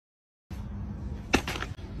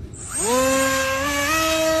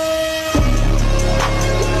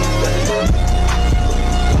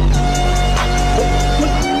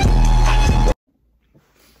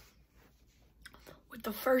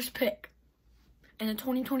first pick in the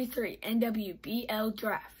 2023 NWBL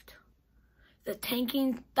Draft, the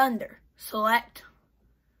Tanking Thunder select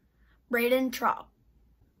Braden Traub.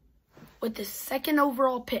 With the second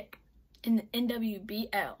overall pick in the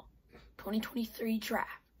NWBL 2023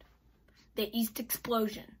 Draft, the East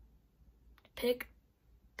Explosion pick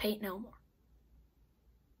Peyton Elmore.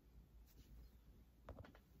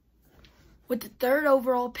 With the third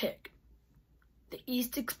overall pick, the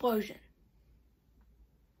East Explosion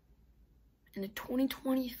in the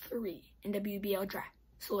 2023 NWBL Draft,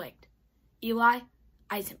 select Eli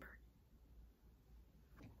Eisenberg.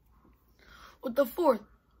 With the fourth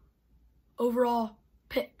overall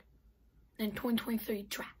pick in the 2023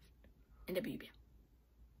 Draft, NWBL,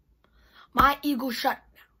 my Eagle Shutdown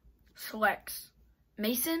selects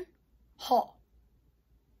Mason Hall.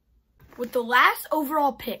 With the last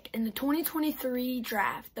overall pick in the 2023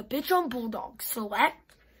 Draft, the Bitchon Bulldogs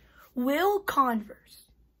select Will Converse.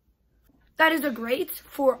 That is a great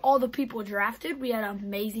for all the people drafted. We had an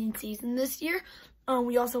amazing season this year.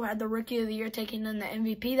 We also had the Rookie of the Year taking in the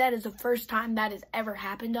MVP. That is the first time that has ever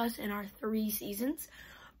happened to us in our 3 seasons.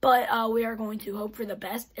 But we are going to hope for the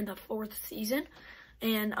best in the 4th season.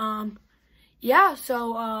 And, yeah,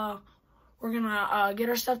 so we're going to get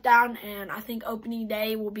our stuff down. And I think opening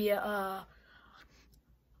day will be a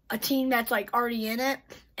team that's, like, already in it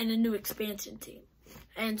and a new expansion team.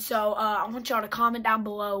 And so I want y'all to comment down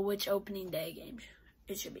below which opening day game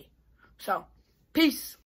it should be. So, peace.